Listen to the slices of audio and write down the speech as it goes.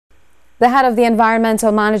The head of the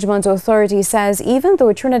Environmental Management Authority says even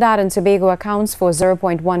though Trinidad and Tobago accounts for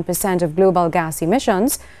 0.1% of global gas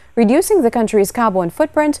emissions, reducing the country's carbon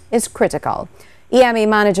footprint is critical. EMA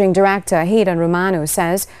Managing Director Hayden Romano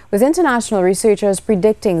says with international researchers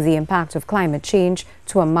predicting the impact of climate change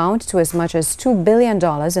to amount to as much as $2 billion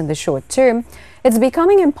in the short term, it's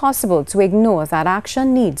becoming impossible to ignore that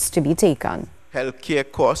action needs to be taken.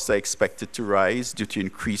 Healthcare costs are expected to rise due to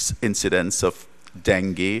increased incidence of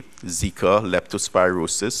dengue, Zika,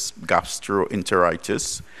 leptospirosis,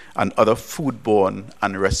 gastroenteritis, and other foodborne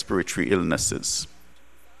and respiratory illnesses.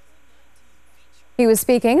 He was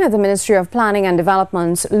speaking at the Ministry of Planning and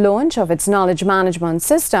Development's launch of its knowledge management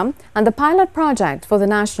system and the pilot project for the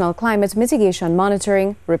National Climate Mitigation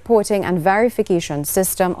Monitoring, Reporting and Verification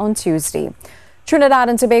System on Tuesday. Trinidad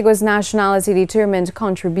and Tobago's nationality-determined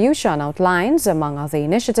contribution outlines, among other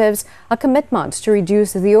initiatives, a commitment to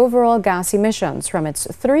reduce the overall gas emissions from its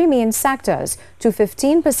three main sectors to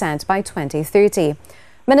 15% by 2030.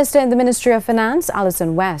 Minister in the Ministry of Finance,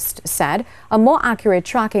 Alison West, said a more accurate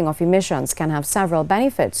tracking of emissions can have several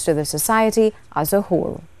benefits to the society as a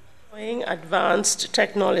whole. Advanced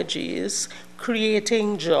technologies,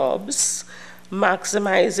 creating jobs,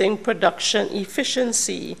 maximizing production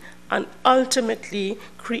efficiency, and ultimately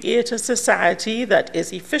create a society that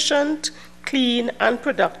is efficient, clean, and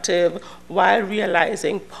productive while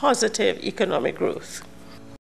realizing positive economic growth.